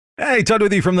Hey, Todd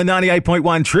with you from the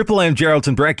 98.1 Triple M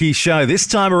Geraldton Brecky Show. This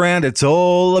time around, it's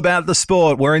all about the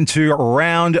sport. We're into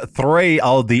round 3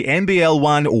 of the NBL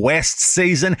 1 West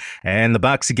season, and the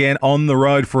Bucks again on the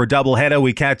road for a doubleheader.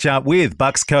 We catch up with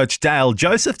Bucks coach Dale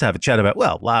Joseph to have a chat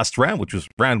about, last round, which was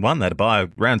round 1, they had to buy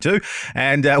round 2,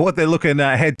 and what they're looking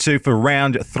ahead to for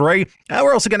round 3.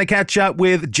 We're also going to catch up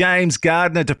with James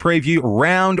Gardner to preview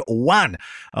round 1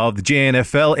 of the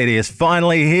GNFL. It is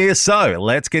finally here, so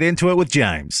let's get into it with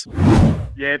James.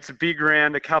 Yeah, it's a big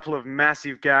round, a couple of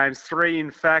massive games, 3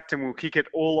 in fact, and we'll kick it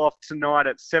all off tonight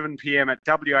at 7 p.m. at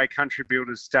WA Country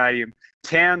Builders Stadium.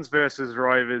 Towns versus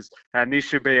Rovers, and this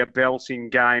should be a belting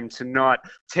game tonight.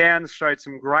 Towns showed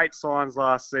some great signs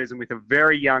last season with a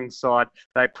very young side.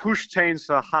 They pushed teams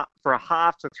for a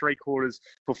half to 3/4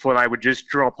 before they would just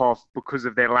drop off because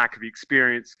of their lack of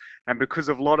experience and because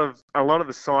of a lot of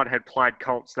the side had played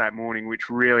Colts that morning, which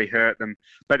really hurt them.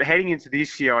 But heading into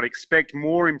this year, I'd expect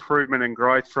more improvement and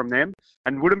growth from them,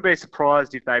 and wouldn't be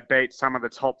surprised if they beat some of the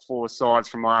top 4 sides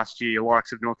from last year,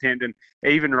 likes of Northampton,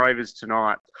 even Rovers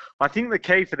tonight. I think the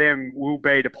key for them will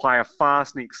be to play a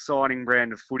fast and exciting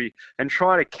brand of footy and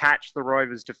try to catch the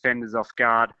Rovers defenders off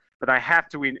guard, but they have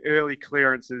to win early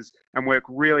clearances and work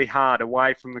really hard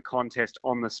away from the contest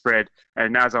on the spread.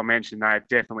 And as I mentioned, they have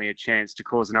definitely a chance to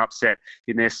cause an upset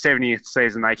in their 70th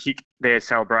season. They kick their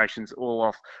celebrations all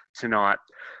off tonight.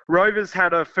 Rovers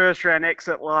had a first-round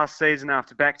exit last season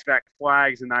after back-to-back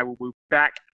flags, and they will be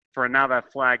back for another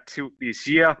flag tilt this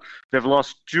year. They've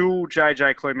lost dual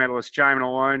JJ Clue medalist Jamin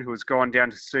Malone, who has gone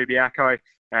down to Subiaco,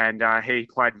 and he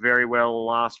played very well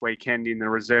last weekend in the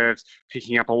reserves,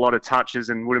 picking up a lot of touches,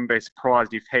 and wouldn't be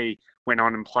surprised if he went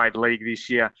on and played league this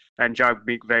year. And Joe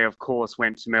McVeigh, of course,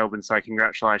 went to Melbourne, so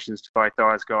congratulations to both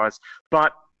those guys.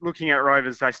 But looking at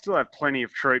Rovers, they still have plenty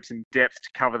of troops and depth to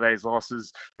cover these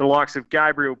losses. The likes of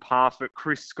Gabriel Parfitt,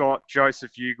 Chris Scott,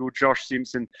 Joseph Ugle, Josh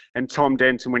Simpson, and Tom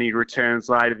Denton when he returns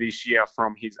later this year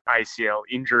from his ACL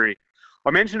injury.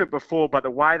 I mentioned it before, but the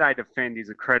way they defend is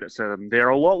a credit to them. They're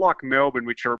a lot like Melbourne,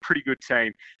 which are a pretty good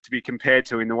team to be compared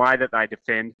to in the way that they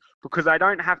defend, because they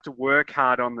don't have to work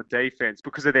hard on the defence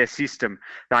because of their system.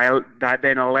 That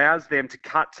then allows them to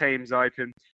cut teams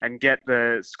open and get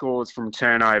the scores from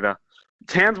turnover.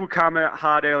 Towns will come out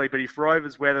hard early, but if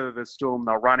Rovers weather the storm,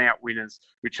 they'll run out winners,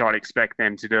 which I'd expect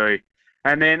them to do.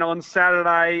 And then on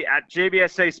Saturday at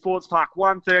GBSC Sports Park,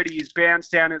 1:30 is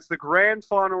Bouncedown. It's the grand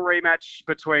final rematch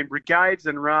between Brigades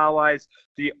and Railways,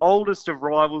 the oldest of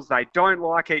rivals. They don't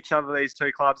like each other, these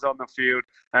two clubs on the field.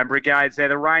 And Brigades, they're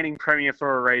the reigning premier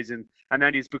for a reason, and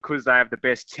that is because they have the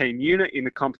best team unit in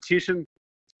the competition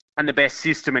and the best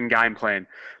system and game plan.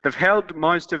 They've held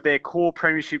most of their core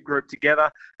premiership group together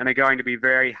and are going to be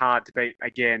very hard to beat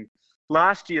again.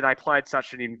 Last year, they played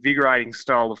such an invigorating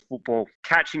style of football,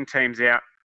 catching teams out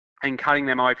and cutting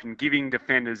them open, giving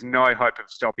defenders no hope of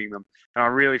stopping them. And I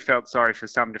really felt sorry for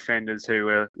some defenders who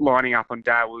were lining up on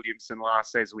Dale Williamson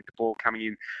last season with the ball coming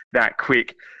in that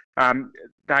quick.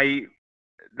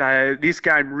 This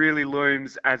game really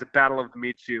looms as a battle of the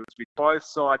midfields, with both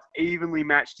sides evenly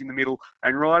matched in the middle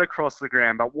and right across the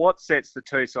ground. But what sets the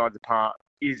two sides apart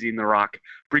is in the ruck.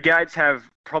 Brigades have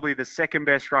probably the second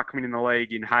best ruckman in the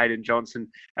league in Hayden Johnson,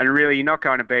 and really you're not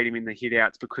going to beat him in the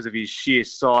hitouts because of his sheer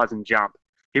size and jump.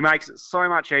 He makes it so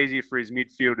much easier for his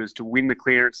midfielders to win the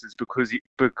clearances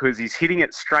because he's hitting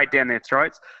it straight down their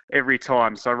throats every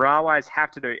time. So Railways have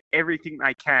to do everything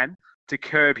they can to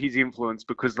curb his influence,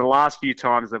 because the last few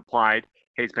times they've played,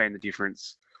 he's been the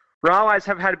difference. Railways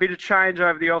have had a bit of change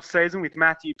over the off-season, with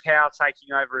Matthew Powell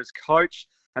taking over as coach,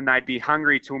 and they'd be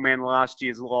hungry to amend last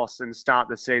year's loss and start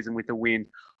the season with a win.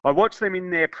 I watched them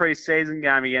in their pre-season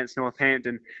game against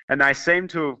Northampton, and they seem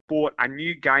to have bought a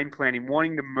new game plan in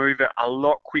wanting to move it a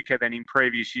lot quicker than in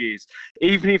previous years.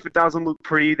 Even if it doesn't look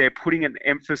pretty, they're putting an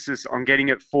emphasis on getting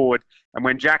it forward. And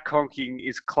when Jack Conking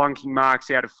is clunking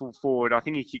marks out of full forward, I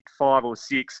think he kicked 5 or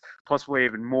 6, possibly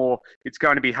even more, it's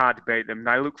going to be hard to beat them.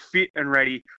 They look fit and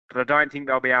ready, but I don't think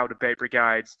they'll be able to beat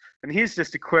Brigades. And here's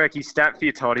just a quirky stat for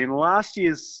you, Todd. In last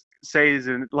year's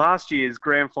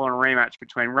grand final rematch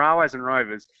between Railways and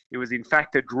Rovers, it was in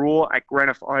fact a draw at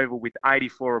Greenough Oval with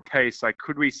 84 apiece. So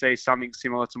could we see something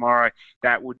similar tomorrow?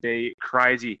 That would be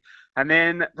crazy. And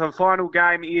then the final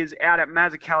game is out at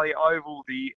Mazzucchelli Oval,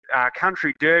 the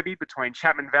country derby between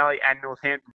Chapman Valley and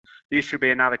Northampton. This should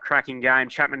be another cracking game.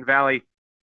 Chapman Valley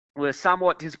were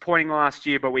somewhat disappointing last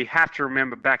year, but we have to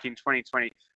remember back in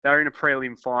 2020, They're in a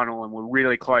prelim final and were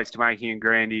really close to making a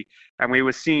Grandy. And we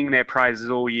were singing their praises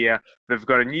all year. They've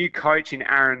got a new coach in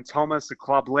Aaron Thomas, a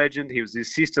club legend. He was the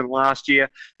assistant last year,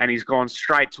 and he's gone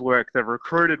straight to work. They've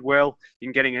recruited well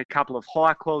in getting a couple of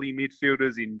high-quality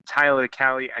midfielders in Taylor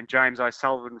Kelly and James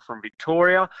O'Sullivan from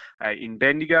Victoria in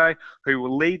Bendigo, who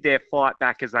will lead their fight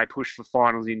back as they push for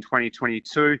finals in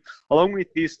 2022. Along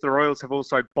with this, the Royals have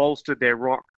also bolstered their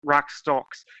ruck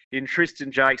stocks in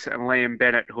Tristan Jakes and Liam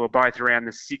Bennett, who are both around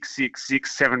the 6'6",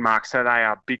 6'7" mark, so they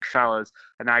are big fellas,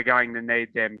 and they're going to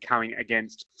need them coming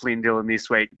against Flynn Dillon this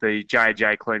week, the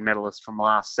J.J. Clune medalist from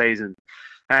last season.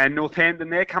 And Northampton,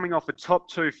 they're coming off a top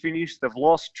 2 finish. They've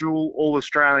lost dual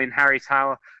All-Australian Harry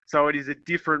Taylor, so it is a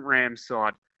different Rams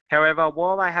side. However,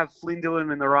 while they have Flynn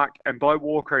Dillon in the ruck and Bo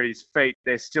Walker at his feet,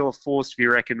 they're still a force to be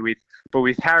reckoned with. But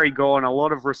with Harry gone, a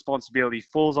lot of responsibility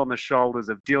falls on the shoulders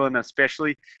of Dillon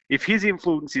especially. If his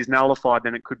influence is nullified,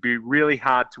 then it could be really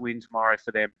hard to win tomorrow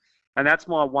for them. And that's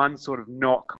my one sort of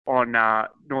knock on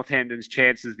Northampton's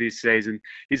chances this season,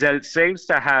 is that it seems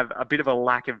to have a bit of a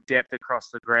lack of depth across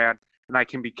the ground, and they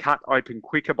can be cut open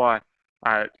by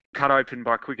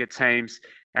quicker teams.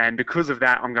 And because of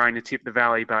that, I'm going to tip the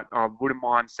Valley, but I wouldn't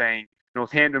mind seeing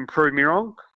Northampton prove me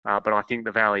wrong. But I think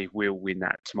the Valley will win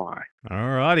that tomorrow. All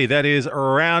righty, that is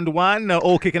round 1,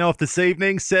 all kicking off this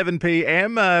evening, 7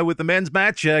 p.m. With the men's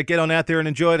match. Get on out there and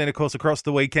enjoy it, and of course across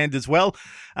the weekend as well.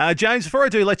 James, before I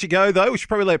do let you go, though, we should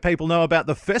probably let people know about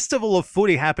the Festival of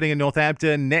Footy happening in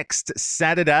Northampton next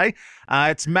Saturday.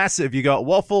 It's massive. You got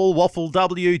Waffle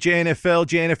W, GNFL,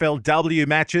 GNFLW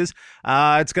matches.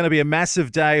 It's going to be a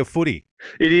massive day of footy.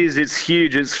 It is. It's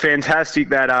huge. It's fantastic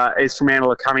that East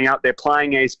Fremantle are coming up. They're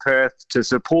playing East Perth to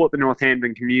support the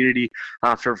Northampton community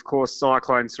after, of course,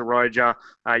 Cyclone Seroja.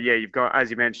 You've got, as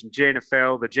you mentioned,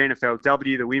 GNFL, the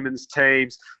GNFLW, the women's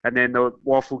teams, and then the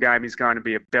Waffle game is going to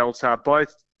be a belter.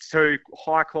 Both 2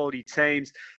 high-quality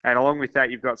teams, and along with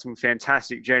that, you've got some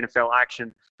fantastic GNFL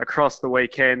action across the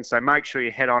weekend. So make sure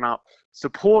you head on up,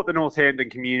 support the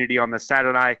Northampton community on the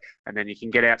Saturday, and then you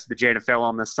can get out to the GNFL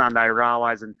on the Sunday.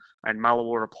 Railways and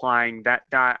Mullawa are playing that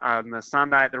day on the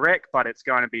Sunday at the Rec, but it's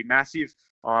going to be massive.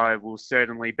 I will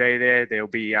certainly be there. There'll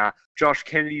be Josh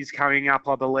Kennedy's coming up,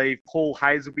 I believe. Paul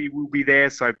Hazelby will be there,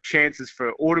 so chances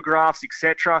for autographs,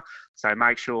 etc. So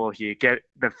make sure you get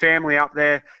the family up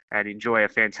there and enjoy a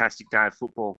fantastic day of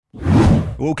football.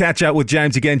 We'll catch up with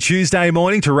James again Tuesday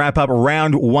morning to wrap up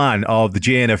round 1 of the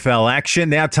GNFL action.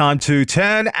 Now time to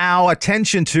turn our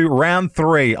attention to round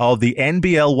 3 of the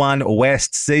NBL 1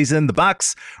 West season. The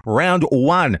Bucks, round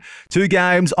 1. 2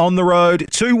 games on the road,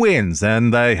 2 wins,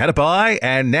 and they had a bye,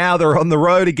 and now they're on the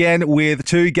road again with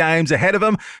 2 games ahead of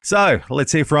them. So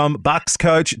let's hear from Bucks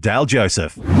coach Dale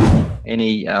Joseph.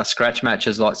 Any scratch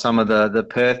matches like some of the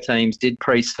Perth teams did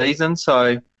pre-season,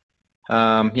 so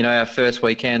our first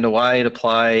weekend away to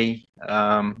play,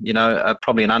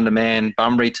 probably an undermanned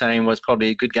Bunbury team was probably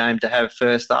a good game to have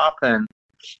first up, and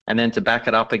then to back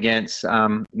it up against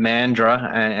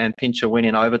Mandurah and pinch a win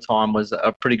in overtime was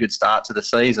a pretty good start to the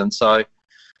season. So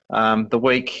having the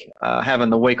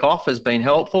week off has been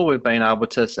helpful. We've been able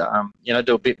to,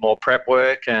 do a bit more prep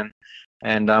work, and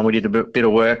we did a bit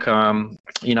of work,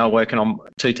 working on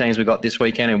 2 teams we got this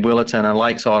weekend in Willetton and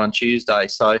Lakeside on Tuesday.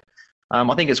 So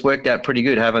I think it's worked out pretty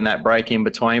good having that break in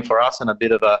between for us, and a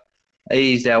bit of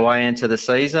eased our way into the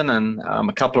season, and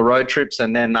a couple of road trips,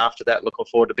 and then after that looking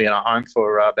forward to being at home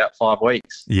for about 5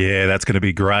 weeks. Yeah, that's going to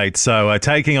be great. So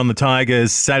taking on the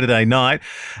Tigers Saturday night,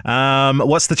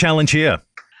 what's the challenge here?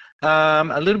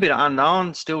 A little bit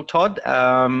unknown still, Todd.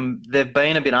 They've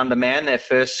been a bit undermanned their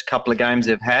first couple of games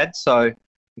they've had, so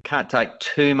you can't take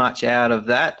too much out of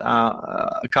that.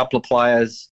 A couple of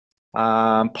players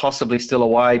possibly still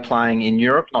away playing in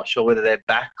Europe, not sure whether they're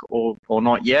back or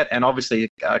not yet, and obviously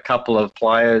a couple of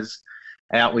players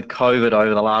out with COVID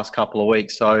over the last couple of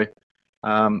weeks. So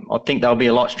I think they'll be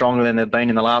a lot stronger than they've been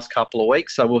in the last couple of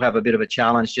weeks, so we'll have a bit of a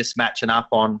challenge just matching up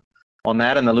on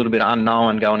that, and a little bit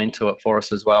unknown going into it for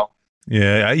us as well.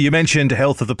 Yeah, you mentioned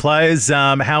health of the players.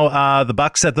 How are the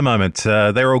Bucks at the moment?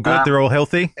 They're all good? They're all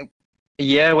healthy?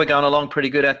 Yeah, we're going along pretty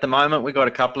good at the moment. We've got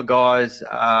a couple of guys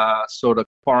sort of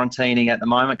quarantining at the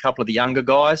moment, a couple of the younger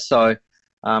guys. So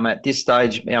at this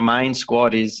stage, our main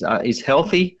squad is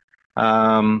healthy.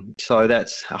 So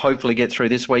that's hopefully get through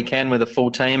this weekend with a full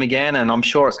team again. And I'm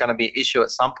sure it's going to be an issue at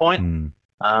some point.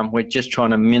 We're just trying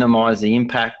to minimise the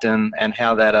impact and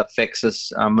how that affects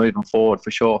us moving forward, for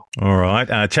sure. All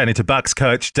right. Chatting to Bucks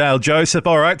coach Dale Joseph.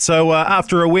 All right. So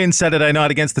after a win Saturday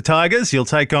night against the Tigers, you'll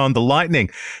take on the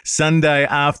Lightning Sunday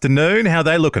afternoon. How are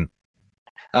they looking?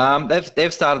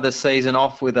 They've started the season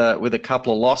off with a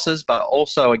couple of losses, but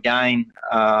also again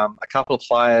a couple of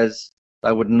players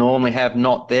they would normally have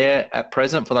not there at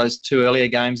present for those 2 earlier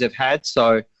games they've had.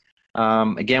 So,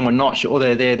 again, we're not sure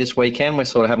they're there this weekend. We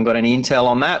sort of haven't got any intel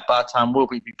on that, but we'll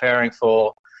be preparing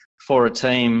for a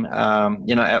team,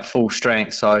 at full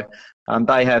strength. So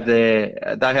they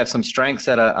have some strengths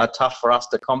that are tough for us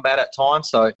to combat at times.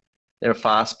 So they're a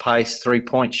fast-paced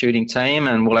 3-point shooting team,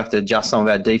 and we'll have to adjust some of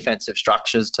our defensive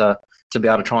structures to be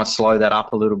able to try and slow that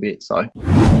up a little bit. So.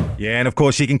 Yeah, and of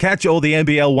course, you can catch all the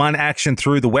NBL 1 action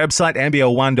through the website,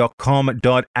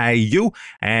 nbl1.com.au.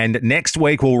 And next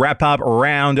week, we'll wrap up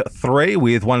round 3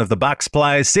 with one of the Bucks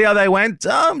players. See how they went.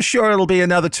 I'm sure it'll be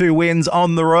another 2 wins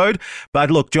on the road.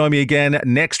 But look, join me again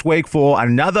next week for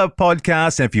another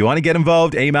podcast. And if you want to get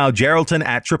involved, email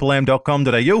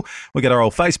geraldton@triplem.com.au. We'll get our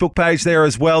old Facebook page there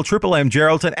as well, Triple M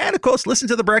Geraldton. And of course, listen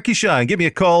to The Brekkie Show and give me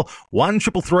a call,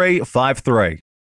 1-333-53.